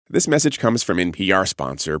This message comes from NPR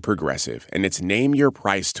sponsor Progressive, and it's Name Your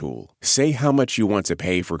Price tool. Say how much you want to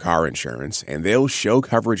pay for car insurance, and they'll show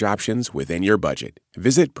coverage options within your budget.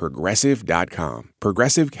 Visit Progressive.com.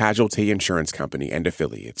 Progressive Casualty Insurance Company and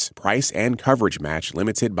Affiliates. Price and coverage match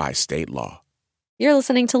limited by state law. You're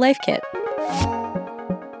listening to Life Kit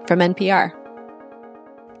from NPR.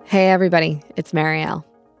 Hey, everybody. It's Marielle.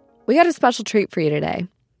 We got a special treat for you today.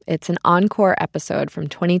 It's an encore episode from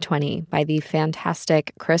 2020 by the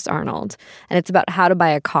fantastic Chris Arnold, and it's about how to buy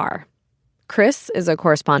a car. Chris is a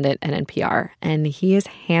correspondent at NPR, and he is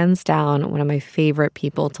hands down one of my favorite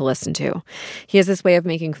people to listen to. He has this way of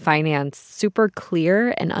making finance super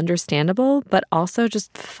clear and understandable, but also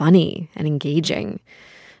just funny and engaging.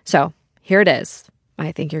 So here it is.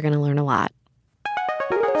 I think you're going to learn a lot.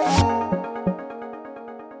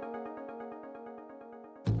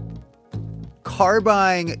 Car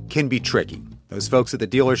buying can be tricky. Those folks at the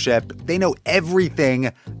dealership, they know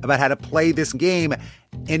everything about how to play this game,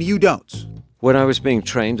 and you don't. When I was being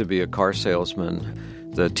trained to be a car salesman,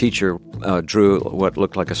 the teacher drew what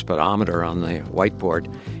looked like a speedometer on the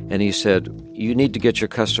whiteboard, and he said, you need to get your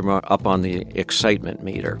customer up on the excitement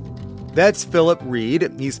meter. That's Philip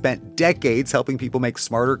Reed. He spent decades helping people make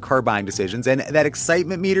smarter car buying decisions. And that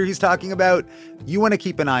excitement meter he's talking about, you want to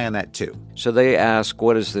keep an eye on that too. So they ask,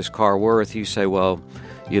 what is this car worth? You say, well,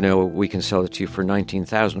 we can sell it to you for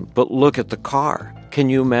 $19,000. But look at the car. Can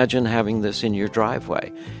you imagine having this in your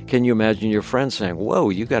driveway? Can you imagine your friend saying, whoa,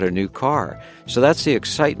 you got a new car? So that's the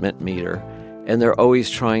excitement meter. And they're always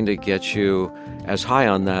trying to get you as high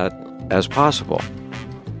on that as possible.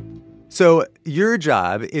 So your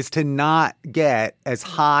job is to not get as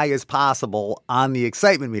high as possible on the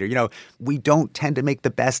excitement meter. We don't tend to make the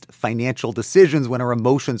best financial decisions when our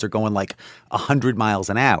emotions are going like 100 miles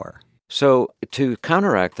an hour. So to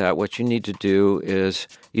counteract that, what you need to do is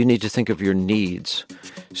you need to think of your needs.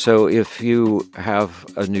 So if you have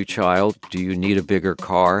a new child, do you need a bigger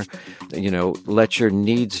car? Let your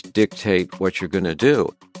needs dictate what you're going to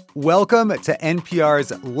do. Welcome to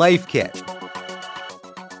NPR's Life Kit.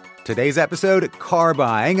 Today's episode, car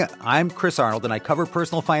buying. I'm Chris Arnold, and I cover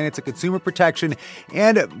personal finance and consumer protection.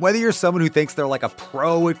 And whether you're someone who thinks they're like a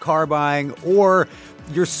pro at car buying or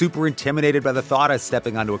you're super intimidated by the thought of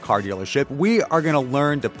stepping onto a car dealership, we are going to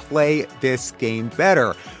learn to play this game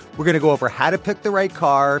better. We're going to go over how to pick the right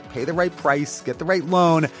car, pay the right price, get the right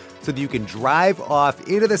loan, so that you can drive off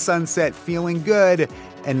into the sunset feeling good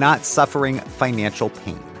and not suffering financial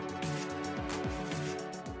pain.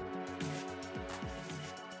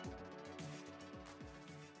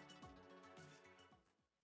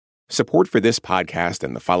 Support for this podcast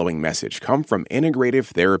and the following message come from Integrative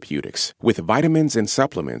Therapeutics, with vitamins and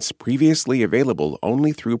supplements previously available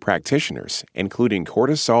only through practitioners, including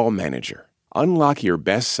Cortisol Manager. Unlock your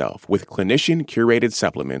best self with clinician-curated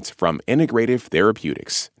supplements from Integrative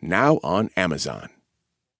Therapeutics, now on Amazon.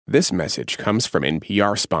 This message comes from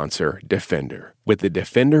NPR sponsor Defender. With the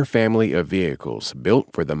Defender family of vehicles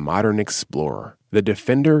built for the modern explorer, the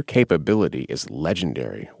Defender capability is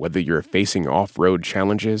legendary, whether you're facing off-road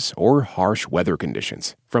challenges or harsh weather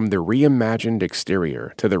conditions. From the reimagined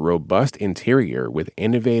exterior to the robust interior with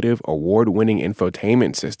innovative award-winning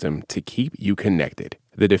infotainment system to keep you connected.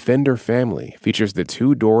 The Defender family features the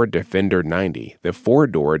 2-door Defender 90, the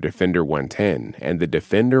 4-door Defender 110, and the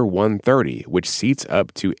Defender 130, which seats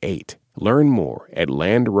up to 8. Learn more at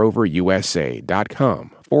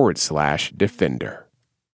LandRoverUSA.com/Defender.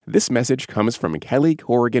 This message comes from Kelly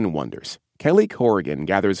Corrigan Wonders. Kelly Corrigan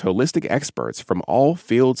gathers holistic experts from all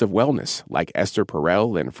fields of wellness, like Esther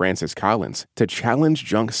Perel and Francis Collins, to challenge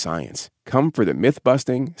junk science. Come for the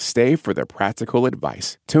myth-busting, stay for the practical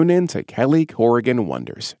advice. Tune in to Kelly Corrigan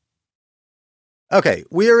Wonders. Okay,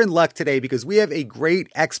 we are in luck today because we have a great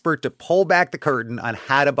expert to pull back the curtain on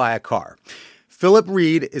how to buy a car. Philip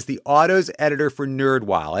Reed is the autos editor for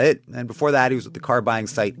NerdWallet, and before that, he was with the car buying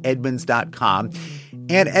site Edmunds.com.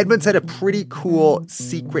 And Edmunds had a pretty cool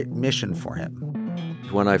secret mission for him.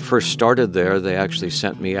 When I first started there, they actually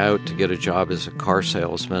sent me out to get a job as a car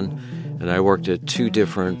salesman, and I worked at 2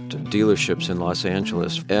 different dealerships in Los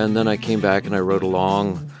Angeles. And then I came back and I wrote a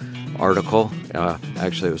long article.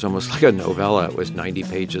 Actually, it was almost like a novella. It was 90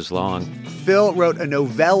 pages long. Phil wrote a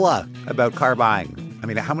novella about car buying. I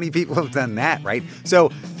mean, how many people have done that, right? So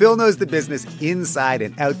Phil knows the business inside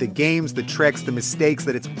and out, the games, the tricks, the mistakes,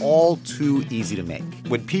 that it's all too easy to make.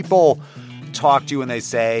 When people talk to you and they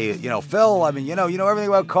say, Phil, I mean, you know everything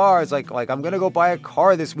about cars. Like I'm going to go buy a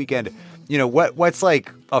car this weekend. What's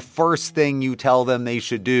like a first thing you tell them they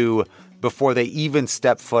should do before they even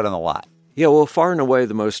step foot on the lot? Yeah, well, far and away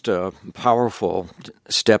the most powerful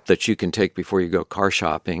step that you can take before you go car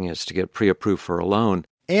shopping is to get pre-approved for a loan.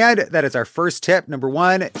 And that is our first tip. Number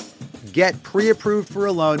 1, get pre-approved for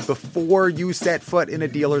a loan before you set foot in a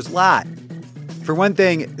dealer's lot. For one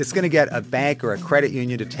thing, it's going to get a bank or a credit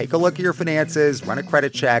union to take a look at your finances, run a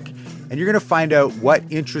credit check, and you're going to find out what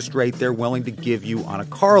interest rate they're willing to give you on a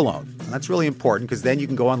car loan. And that's really important because then you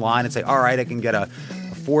can go online and say, all right, I can get a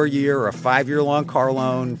 4-year or a 5-year long car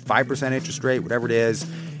loan, 5% interest rate, whatever it is.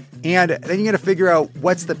 And then you're going to figure out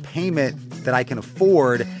what's the payment that I can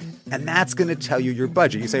afford, and that's going to tell you your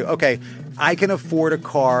budget. You say, okay, I can afford a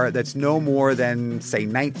car that's no more than, say,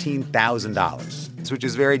 $19,000, which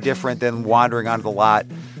is very different than wandering onto the lot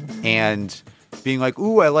and being like,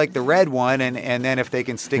 ooh, I like the red one. And then if they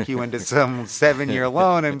can stick you into some 7-year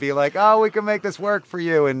loan and be like, oh, we can make this work for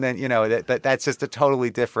you. And then, that's just a totally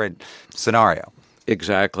different scenario.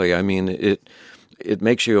 Exactly. I mean, it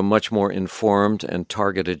makes you a much more informed and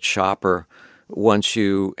targeted shopper once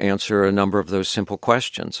you answer a number of those simple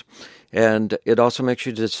questions. And it also makes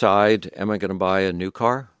you decide, am I going to buy a new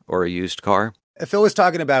car or a used car? Phil was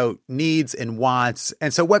talking about needs and wants.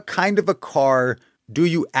 And so what kind of a car do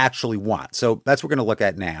you actually want? So that's what we're going to look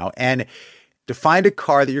at now. And to find a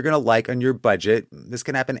car that you're going to like on your budget, this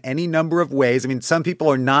can happen any number of ways. I mean, some people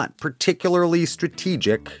are not particularly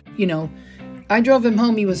strategic. I drove him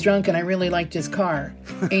home. He was drunk, and I really liked his car.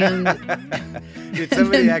 And did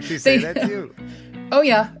somebody actually say that to you? Oh,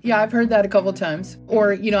 yeah. Yeah, I've heard that a couple of times.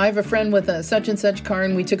 Or, I have a friend with a such and such car,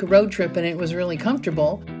 and we took a road trip, and it was really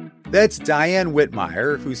comfortable. That's Diane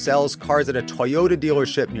Whitmire, who sells cars at a Toyota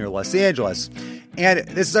dealership near Los Angeles. And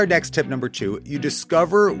this is our next tip, number 2. You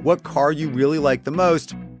discover what car you really like the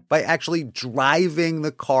most by actually driving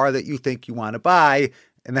the car that you think you want to buy.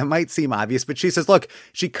 And that might seem obvious, but she says, look,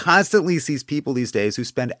 she constantly sees people these days who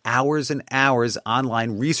spend hours and hours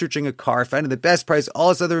online researching a car, finding the best price, all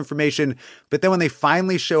this other information. But then when they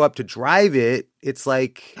finally show up to drive it, it's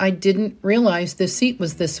like, I didn't realize the seat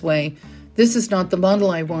was this way. This is not the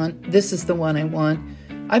model I want. This is the one I want.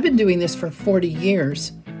 I've been doing this for 40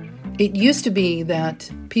 years. It used to be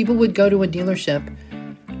that people would go to a dealership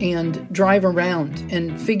and drive around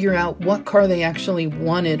and figure out what car they actually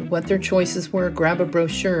wanted, what their choices were, grab a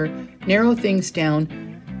brochure, narrow things down.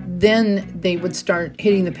 Then they would start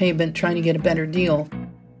hitting the pavement trying to get a better deal.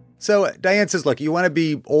 So Diane says, look, you want to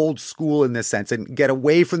be old school in this sense and get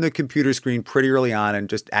away from the computer screen pretty early on and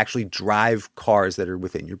just actually drive cars that are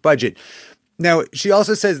within your budget. Now, she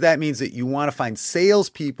also says that means that you want to find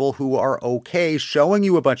salespeople who are okay showing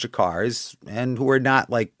you a bunch of cars and who are not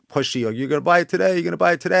like pushy, you're going to buy it today, you're going to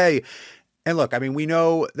buy it today. And look, I mean, we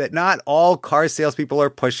know that not all car salespeople are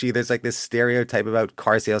pushy. There's like this stereotype about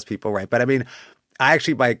car salespeople, right? But I mean, I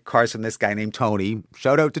actually buy cars from this guy named Tony.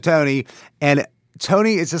 Shout out to Tony. And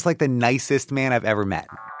Tony is just like the nicest man I've ever met.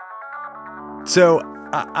 So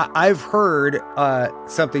I've heard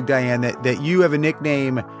something, Diane, that you have a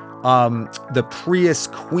nickname, the Prius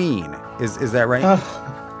Queen. Is that right?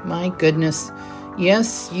 Oh, my goodness.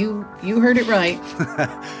 Yes, you heard it right.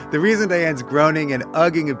 The reason Diane's groaning and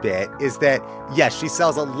ugging a bit is that, yes, she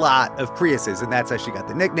sells a lot of Priuses, and that's how she got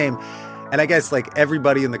the nickname. And I guess like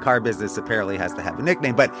everybody in the car business apparently has to have a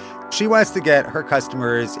nickname, but she wants to get her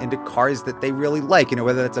customers into cars that they really like,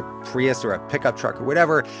 whether that's a Prius or a pickup truck or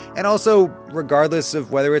whatever. And also, regardless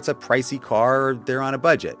of whether it's a pricey car or they're on a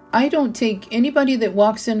budget. I don't take anybody that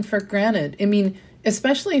walks in for granted. I mean,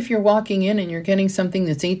 especially if you're walking in and you're getting something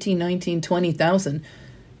that's $18,000, $19,000, $20,000,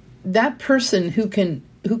 that person who can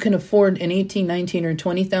afford an $18,000, $19,000 or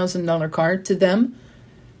 $20,000 car, to them,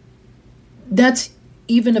 that's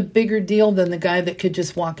even a bigger deal than the guy that could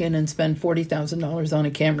just walk in and spend $40,000 on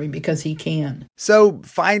a Camry because he can. So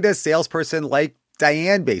find a salesperson like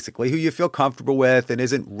Diane, basically, who you feel comfortable with and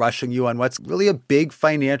isn't rushing you on what's really a big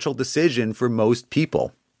financial decision for most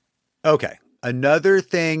people. Okay. Another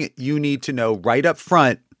thing you need to know right up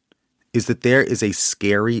front is that there is a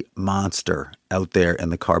scary monster out there in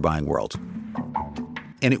the car buying world.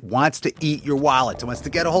 And it wants to eat your wallet. It wants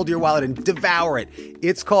to get a hold of your wallet and devour it.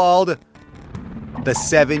 It's called the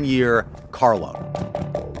 7-year car loan.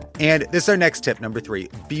 And this is our next tip, number 3.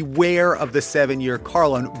 Beware of the 7-year car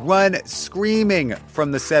loan. Run screaming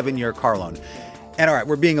from the 7-year car loan. And all right,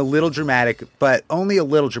 we're being a little dramatic, but only a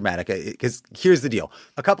little dramatic, because here's the deal.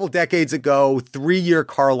 A couple decades ago, 3-year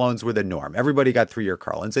car loans were the norm. Everybody got 3-year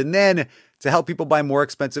car loans. And then to help people buy more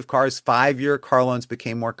expensive cars, 5-year car loans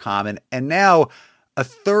became more common. And now a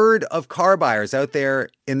third of car buyers out there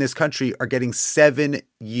in this country are getting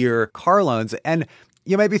 7-year car loans. And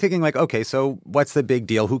you might be thinking like, okay, so what's the big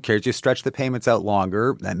deal? Who cares? You stretch the payments out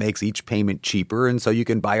longer. That makes each payment cheaper. And so you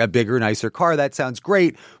can buy a bigger, nicer car. That sounds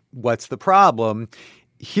great. What's the problem?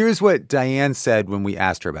 Here's what Diane said when we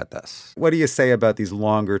asked her about this. What do you say about these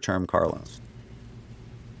longer term car loans?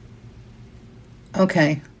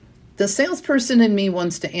 Okay. The salesperson in me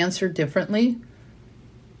wants to answer differently,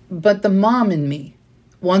 but the mom in me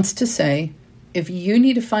wants to say, if you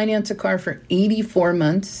need to finance a car for 84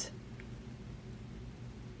 months,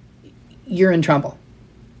 you're in trouble.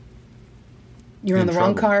 You're on the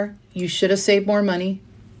wrong car. You should have saved more money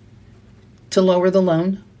to lower the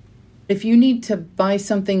loan. If you need to buy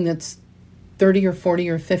something that's 30 or 40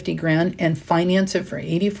 or 50 grand and finance it for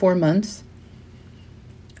 84 months,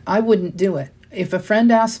 I wouldn't do it. If a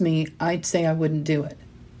friend asked me, I'd say I wouldn't do it.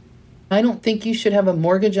 I don't think you should have a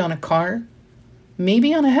mortgage on a car,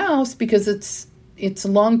 maybe on a house, because it's a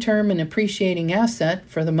long-term and appreciating asset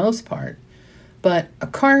for the most part. But a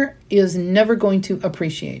car is never going to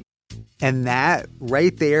appreciate. And that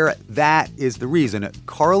right there, that is the reason.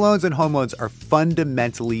 Car loans and home loans are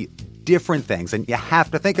fundamentally different things, and you have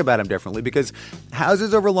to think about them differently because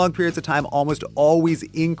houses over long periods of time almost always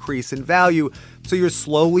increase in value. So you're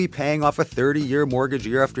slowly paying off a 30-year mortgage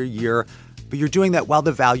year after year, but you're doing that while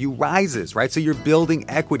the value rises, right? So you're building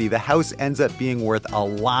equity. The house ends up being worth a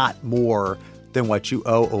lot more than what you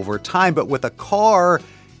owe over time. But with a car,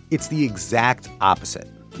 it's the exact opposite.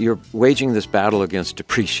 You're waging this battle against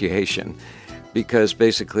depreciation because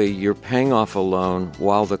basically you're paying off a loan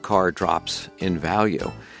while the car drops in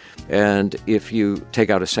value. And if you take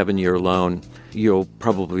out a 7-year loan, you'll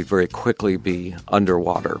probably very quickly be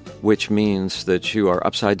underwater, which means that you are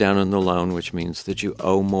upside down in the loan, which means that you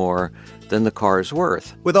owe more than the car is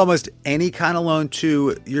worth. With almost any kind of loan,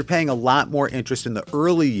 too, you're paying a lot more interest in the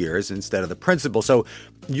early years instead of the principal. So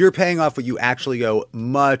you're paying off what you actually owe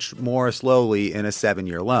much more slowly in a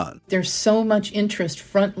 7-year loan. There's so much interest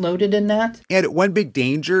front-loaded in that. And one big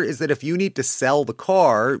danger is that if you need to sell the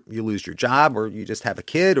car, you lose your job or you just have a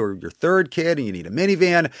kid or your third kid and you need a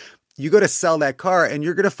minivan, you go to sell that car and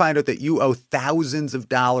you're going to find out that you owe thousands of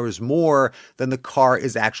dollars more than the car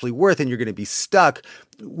is actually worth, and you're going to be stuck.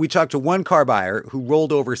 We talked to one car buyer who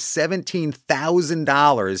rolled over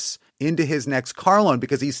 $17,000 into his next car loan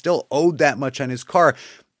because he still owed that much on his car.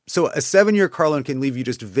 So a 7-year car loan can leave you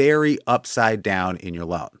just very upside down in your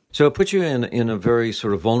loan. So it puts you in a very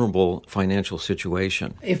sort of vulnerable financial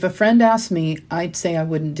situation. If a friend asked me, I'd say I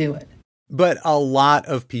wouldn't do it. But a lot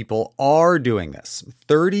of people are doing this.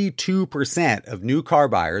 32% of new car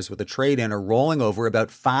buyers with a trade-in are rolling over about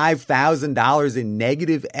 $5,000 in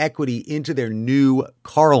negative equity into their new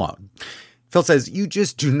car loan. Phil says you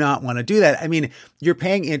just do not want to do that. I mean, you're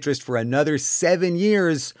paying interest for another 7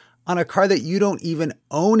 years on a car that you don't even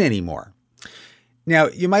own anymore. Now,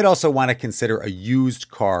 you might also want to consider a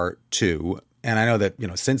used car too. And I know that,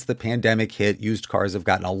 since the pandemic hit, used cars have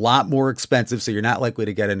gotten a lot more expensive, so you're not likely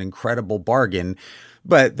to get an incredible bargain,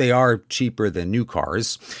 but they are cheaper than new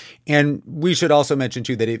cars. And we should also mention,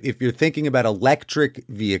 too, that if you're thinking about electric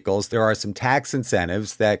vehicles, there are some tax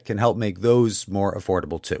incentives that can help make those more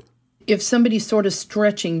affordable, too. If somebody's sort of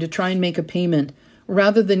stretching to try and make a payment,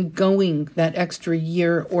 rather than going that extra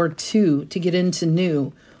year or two to get into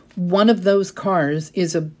new, one of those cars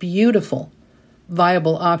is a beautiful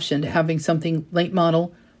viable option to having something late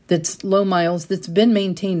model that's low miles, that's been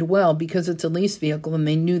maintained well because it's a lease vehicle and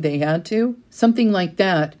they knew they had to. Something like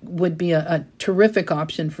that would be a terrific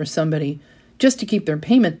option for somebody just to keep their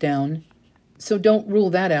payment down. So don't rule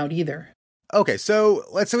that out either. Okay, so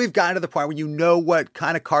let's say we've gotten to the point where you know what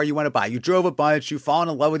kind of car you want to buy. You drove a bunch, you've fallen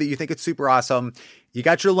in love with it, you think it's super awesome, you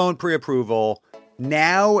got your loan pre-approval.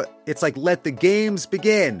 Now it's like, let the games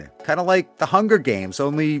begin. Kind of like the Hunger Games,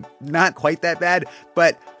 only not quite that bad.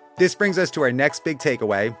 But this brings us to our next big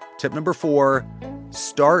takeaway. Tip number 4,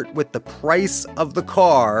 start with the price of the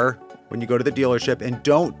car when you go to the dealership and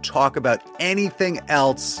don't talk about anything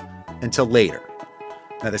else until later.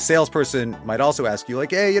 Now, the salesperson might also ask you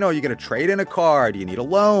like, hey, are you going to trade in a car? Do you need a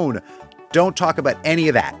loan? Don't talk about any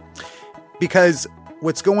of that because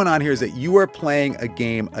what's going on here is that you are playing a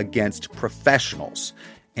game against professionals,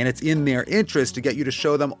 and it's in their interest to get you to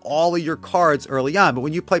show them all of your cards early on. But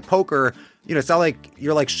when you play poker, it's not like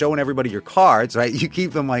you're like showing everybody your cards, right? You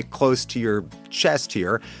keep them like close to your chest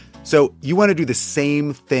here. So you want to do the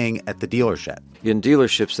same thing at the dealership. In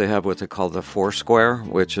dealerships, they have what they call the Foursquare,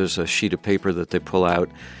 which is a sheet of paper that they pull out,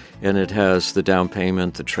 and it has the down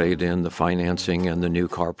payment, the trade-in, the financing, and the new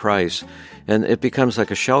car price. And it becomes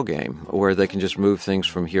like a shell game where they can just move things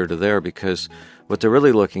from here to there because what they're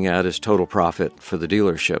really looking at is total profit for the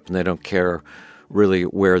dealership, and they don't care really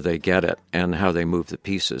where they get it and how they move the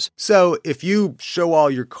pieces. So if you show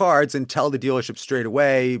all your cards and tell the dealership straight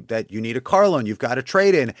away that you need a car loan, you've got a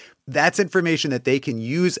trade-in, that's information that they can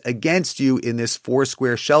use against you in this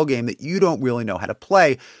Foursquare shell game that you don't really know how to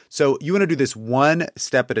play. So you want to do this one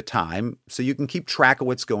step at a time so you can keep track of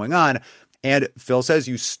what's going on. And Phil says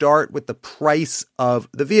you start with the price of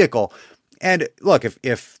the vehicle. And look,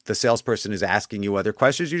 if the salesperson is asking you other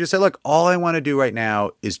questions, you just say, look, all I want to do right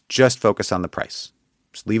now is just focus on the price.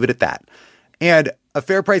 Just leave it at that. And a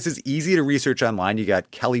fair price is easy to research online. You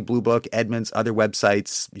got Kelley Blue Book, Edmunds, other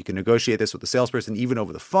websites. You can negotiate this with the salesperson, even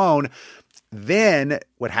over the phone. Then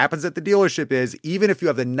what happens at the dealership is, even if you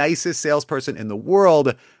have the nicest salesperson in the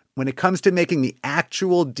world, when it comes to making the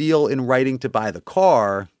actual deal in writing to buy the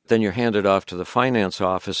car, then you're handed off to the finance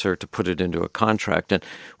officer to put it into a contract. And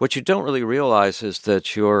what you don't really realize is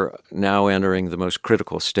that you're now entering the most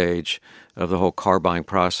critical stage of the whole car buying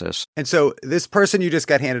process. And so this person you just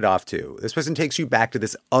got handed off to, this person takes you back to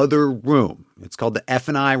this other room. It's called the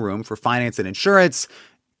F&I room for finance and insurance.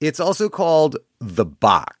 It's also called the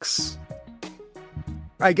box.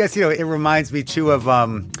 I guess, it reminds me too of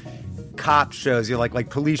cop shows, like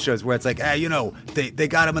police shows where it's like, they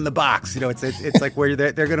got him in the box. It's like where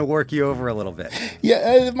they're going to work you over a little bit.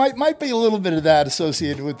 Yeah, it might be a little bit of that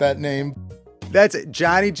associated with that name. That's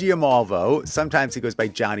Johnny Giamalvo. Sometimes he goes by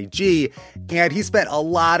Johnny G. And he spent a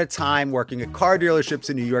lot of time working at car dealerships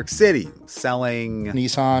in New York City, selling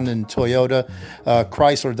Nissan and Toyota,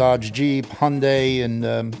 Chrysler, Dodge, Jeep, Hyundai,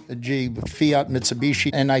 and Jeep, Fiat,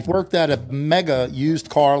 Mitsubishi. And I worked at a mega used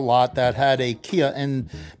car lot that had a Kia and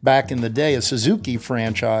back in the day, a Suzuki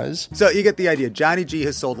franchise. So you get the idea. Johnny G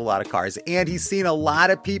has sold a lot of cars, and he's seen a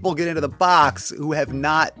lot of people get into the box who have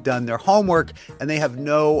not done their homework, and they have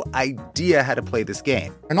no idea how to play this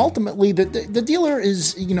game. And ultimately, the dealer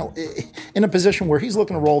is, in a position where he's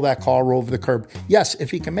looking to roll that car over the curb. Yes,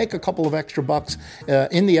 if he can make a couple of extra bucks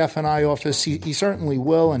in the F&I office, he certainly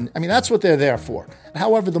will. And that's what they're there for.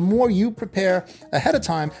 However, the more you prepare ahead of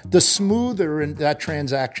time, the smoother that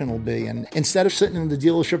transaction will be. And instead of sitting in the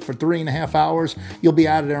dealership for 3.5 hours, you'll be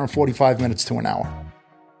out of there in 45 minutes to an hour.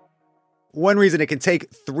 One reason it can take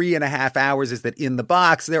 3.5 hours is that in the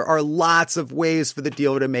box, there are lots of ways for the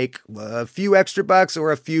dealer to make a few extra bucks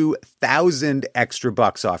or a few thousand extra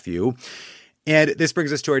bucks off you. And this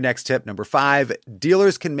brings us to our next tip, number 5.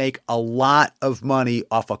 Dealers can make a lot of money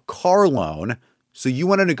off a car loan, so you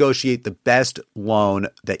want to negotiate the best loan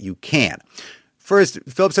that you can. First,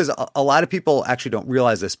 Philip says a lot of people actually don't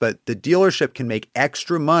realize this, but the dealership can make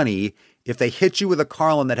extra money if they hit you with a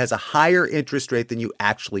car loan that has a higher interest rate than you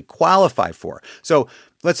actually qualify for. So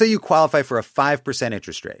let's say you qualify for a 5%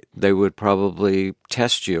 interest rate. They would probably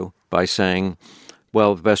test you by saying,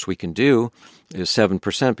 well, the best we can do is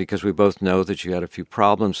 7% because we both know that you had a few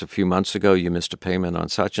problems a few months ago. You missed a payment on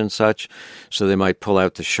such and such. So they might pull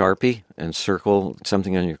out the Sharpie and circle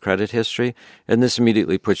something on your credit history. And this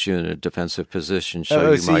immediately puts you in a defensive position.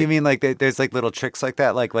 So you mean like there's like little tricks like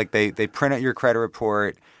that? Like they print out your credit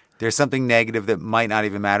report. There's something negative that might not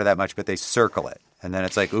even matter that much, but they circle it. And then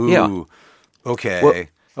it's like, ooh, yeah. Okay.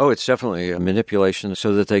 Well, it's definitely a manipulation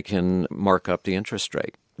so that they can mark up the interest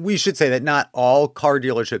rate. We should say that not all car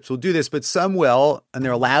dealerships will do this, but some will, and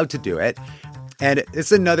they're allowed to do it. And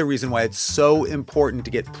it's another reason why it's so important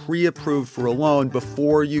to get pre-approved for a loan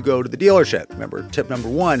before you go to the dealership. Remember, tip number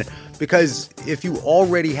 1, because if you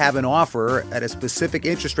already have an offer at a specific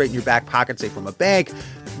interest rate in your back pocket, say from a bank,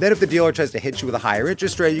 then if the dealer tries to hit you with a higher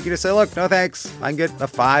interest rate, you can just say, look, no thanks. I can get a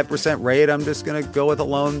 5% rate. I'm just going to go with a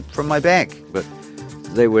loan from my bank. But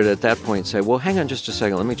they would at that point say, well, hang on just a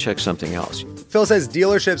second. Let me check something else. Phil says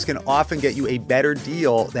dealerships can often get you a better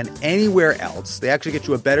deal than anywhere else. They actually get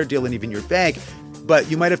you a better deal than even your bank, but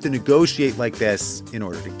you might have to negotiate like this in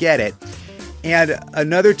order to get it. And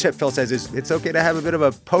another tip Phil says is it's okay to have a bit of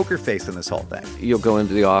a poker face in this whole thing. You'll go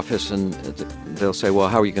into the office and they'll say, well,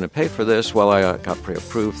 how are you going to pay for this? Well, I got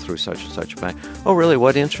pre-approved through such and such a bank. Oh, really?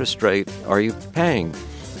 What interest rate are you paying?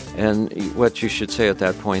 And what you should say at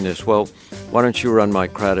that point is, well, why don't you run my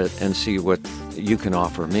credit and see what you can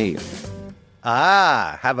offer me?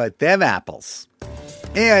 Ah, how about them apples?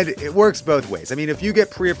 And it works both ways. I mean, if you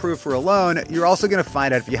get pre-approved for a loan, you're also going to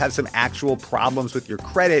find out if you have some actual problems with your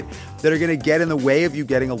credit that are going to get in the way of you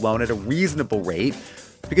getting a loan at a reasonable rate.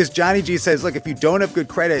 Because Johnny G says, look, if you don't have good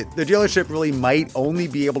credit, the dealership really might only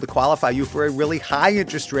be able to qualify you for a really high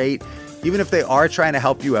interest rate, even if they are trying to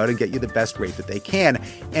help you out and get you the best rate that they can.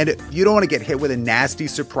 And you don't want to get hit with a nasty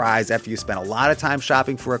surprise after you spend a lot of time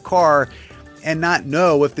shopping for a car and not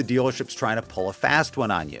know if the dealership's trying to pull a fast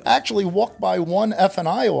one on you. I actually walked by one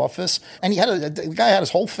F&I office, and the guy had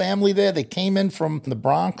his whole family there. They came in from the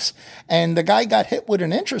Bronx, and the guy got hit with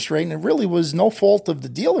an interest rate, and it really was no fault of the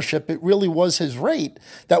dealership. It really was his rate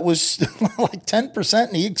that was like 10%,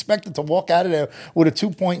 and he expected to walk out of there with a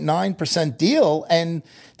 2.9% deal, and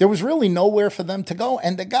there was really nowhere for them to go.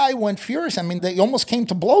 And the guy went furious. I mean, they almost came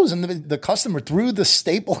to blows, and the customer threw the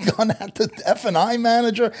staple gun at the F&I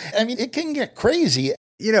manager. I mean, it can get crazy.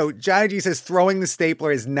 You know, Johnny G says throwing the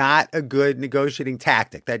stapler is not a good negotiating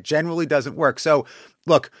tactic. That generally doesn't work. So,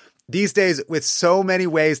 look, these days, with so many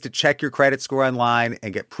ways to check your credit score online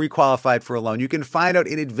and get pre-qualified for a loan, you can find out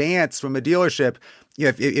in advance from a dealership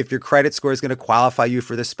if your credit score is going to qualify you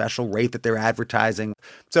for the special rate that they're advertising.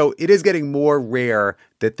 So it is getting more rare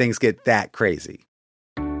that things get that crazy.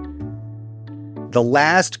 The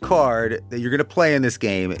last card that you're going to play in this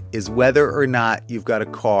game is whether or not you've got a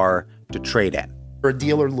car to trade in. A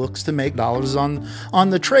dealer looks to make dollars on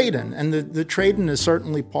the trade-in, and the trade-in is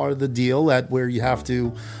certainly part of the deal, that where you have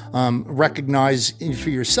to recognize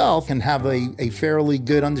for yourself and have a fairly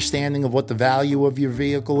good understanding of what the value of your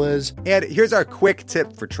vehicle is. And here's our quick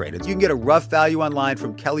tip for trade-ins. You can get a rough value online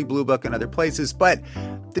from Kelley Blue Book and other places, but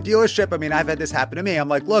the dealership, I mean, I've had this happen to me. I'm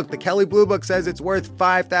like, look, the Kelley Blue Book says it's worth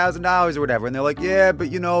 $5,000 or whatever. And they're like, yeah,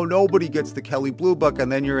 but nobody gets the Kelley Blue Book.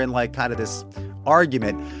 And then you're in like kind of this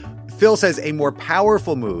argument. Phil says a more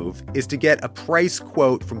powerful move is to get a price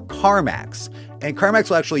quote from CarMax. And CarMax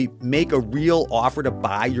will actually make a real offer to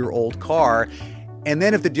buy your old car. And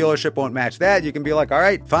then if the dealership won't match that, you can be like, all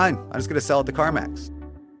right, fine, I'm just going to sell it to CarMax.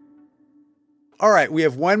 All right, we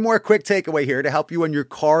have one more quick takeaway here to help you on your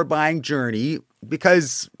car buying journey,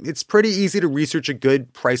 because it's pretty easy to research a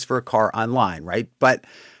good price for a car online, right? But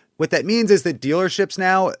what that means is that dealerships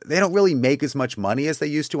now, they don't really make as much money as they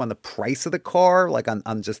used to on the price of the car, like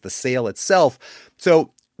on just the sale itself.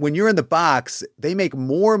 So when you're in the box, they make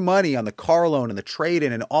more money on the car loan and the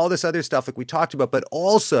trade-in and all this other stuff like we talked about, but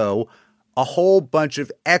also a whole bunch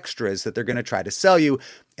of extras that they're going to try to sell you.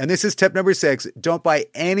 And this is tip number 6. Don't buy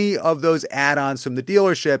any of those add-ons from the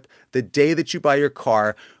dealership the day that you buy your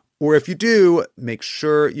car. Or if you do, make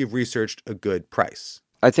sure you've researched a good price.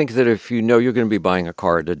 I think that if you know you're going to be buying a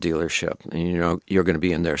car at a dealership and you know you're going to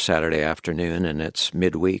be in there Saturday afternoon and it's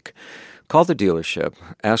midweek, call the dealership,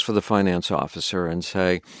 ask for the finance officer and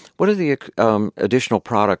say, what are the additional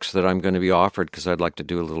products that I'm going to be offered, because I'd like to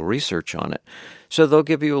do a little research on it. So they'll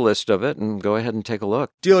give you a list of it and go ahead and take a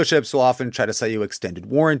look. Dealerships will often try to sell you extended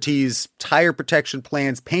warranties, tire protection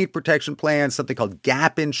plans, paint protection plans, something called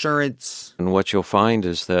gap insurance. And what you'll find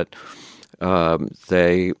is that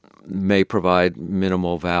they may provide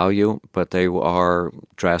minimal value, but they are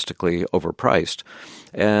drastically overpriced.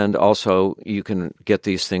 And also, you can get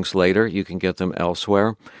these things later. You can get them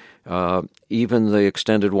elsewhere. Even the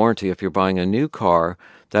extended warranty, if you're buying a new car,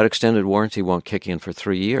 that extended warranty won't kick in for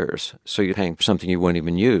 3 years. So you're paying for something you won't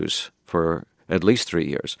even use for at least 3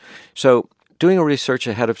 years. So doing a research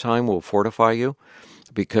ahead of time will fortify you,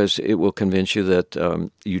 because it will convince you that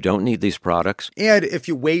you don't need these products. And if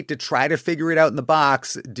you wait to try to figure it out in the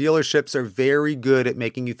box, dealerships are very good at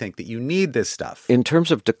making you think that you need this stuff. In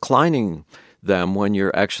terms of declining them when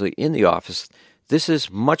you're actually in the office, this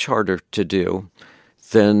is much harder to do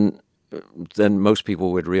than most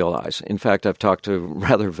people would realize. In fact, I've talked to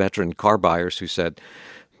rather veteran car buyers who said,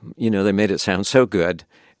 they made it sound so good,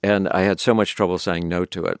 and I had so much trouble saying no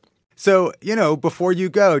to it. So, before you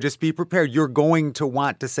go, just be prepared. You're going to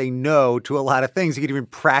want to say no to a lot of things. You can even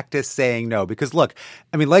practice saying no. Because look,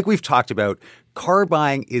 like we've talked about, car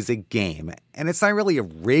buying is a game. And it's not really a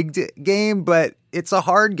rigged game, but it's a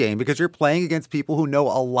hard game because you're playing against people who know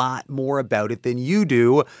a lot more about it than you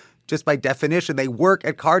do. Just by definition, they work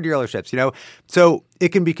at car dealerships, So it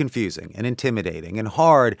can be confusing and intimidating and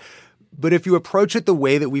hard. But if you approach it the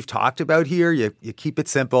way that we've talked about here, you keep it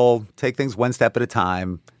simple, take things one step at a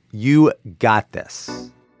time. You got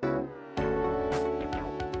this.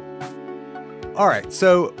 All right,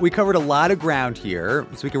 so we covered a lot of ground here,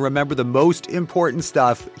 so we can remember the most important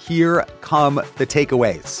stuff. Here come the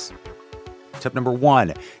takeaways. Tip number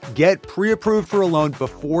 1, get pre-approved for a loan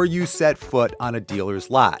before you set foot on a dealer's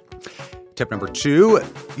lot. Tip number 2,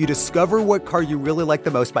 you discover what car you really like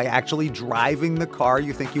the most by actually driving the car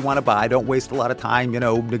you think you want to buy. Don't waste a lot of time,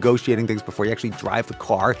 negotiating things before you actually drive the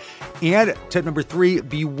car. And tip number 3,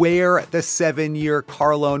 beware the 7-year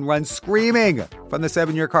car loan. Run screaming from the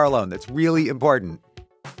 7-year car loan. That's really important.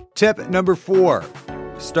 Tip number 4,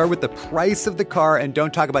 start with the price of the car and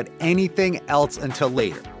don't talk about anything else until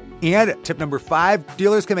later. And tip number 5,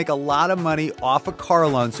 dealers can make a lot of money off a car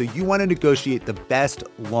loan, so you want to negotiate the best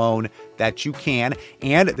loan that you can.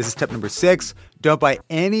 And this is tip number 6, don't buy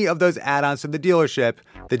any of those add-ons from the dealership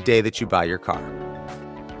the day that you buy your car.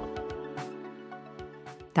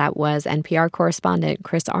 That was NPR correspondent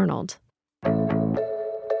Chris Arnold.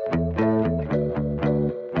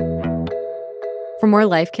 For more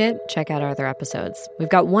Life Kit, check out our other episodes. We've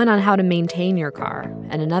got one on how to maintain your car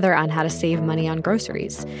and another on how to save money on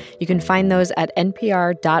groceries. You can find those at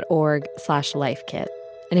npr.org/lifekit.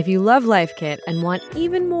 And if you love Life Kit and want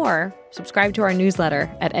even more, subscribe to our newsletter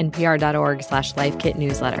at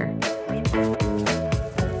npr.org/lifekitnewsletter.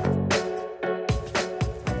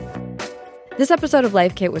 This episode of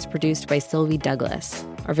Life Kit was produced by Sylvie Douglas.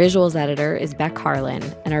 Our visuals editor is Beck Harlan,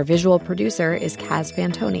 and our visual producer is Kaz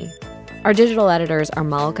Fantoni. Our digital editors are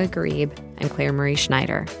Malika Garib and Claire Marie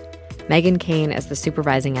Schneider. Megan Kane is the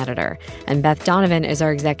supervising editor, and Beth Donovan is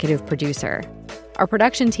our executive producer. Our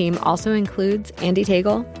production team also includes Andy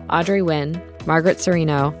Tagle, Audrey Nguyen, Margaret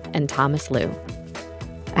Serino, and Thomas Liu.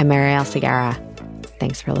 I'm Marielle Segarra.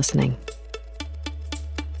 Thanks for listening.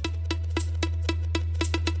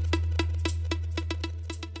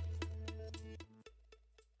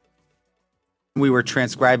 We were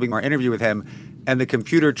transcribing our interview with him, and the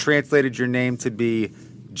computer translated your name to be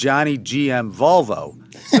Johnny GM Volvo.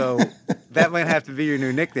 So that might have to be your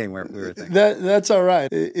new nickname, we were thinking. That's all right.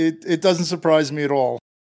 It doesn't surprise me at all.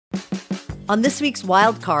 On this week's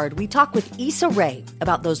Wild Card, we talk with Issa Rae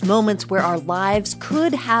about those moments where our lives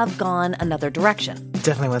could have gone another direction.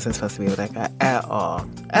 Definitely wasn't supposed to be with that guy at all.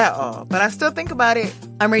 At all. But I still think about it.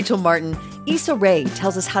 I'm Rachel Martin. Issa Rae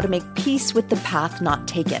tells us how to make peace with the path not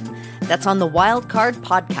taken. That's on the Wild Card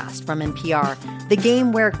podcast from NPR, the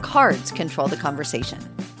game where cards control the conversation.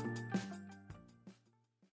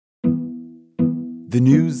 The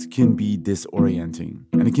news can be disorienting,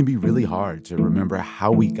 and it can be really hard to remember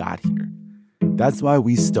how we got here. That's why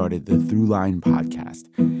we started the Throughline podcast.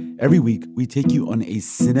 Every week, we take you on a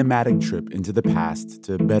cinematic trip into the past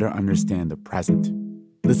to better understand the present.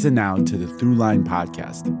 Listen now to the Throughline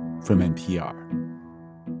podcast from NPR.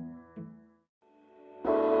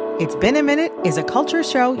 It's Been a Minute is a culture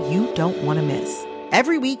show you don't want to miss.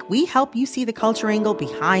 Every week, we help you see the culture angle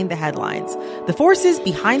behind the headlines, the forces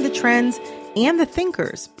behind the trends, and the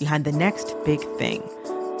thinkers behind the next big thing.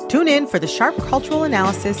 Tune in for the sharp cultural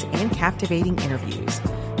analysis and captivating interviews.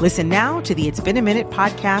 Listen now to the It's Been a Minute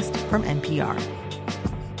podcast from NPR.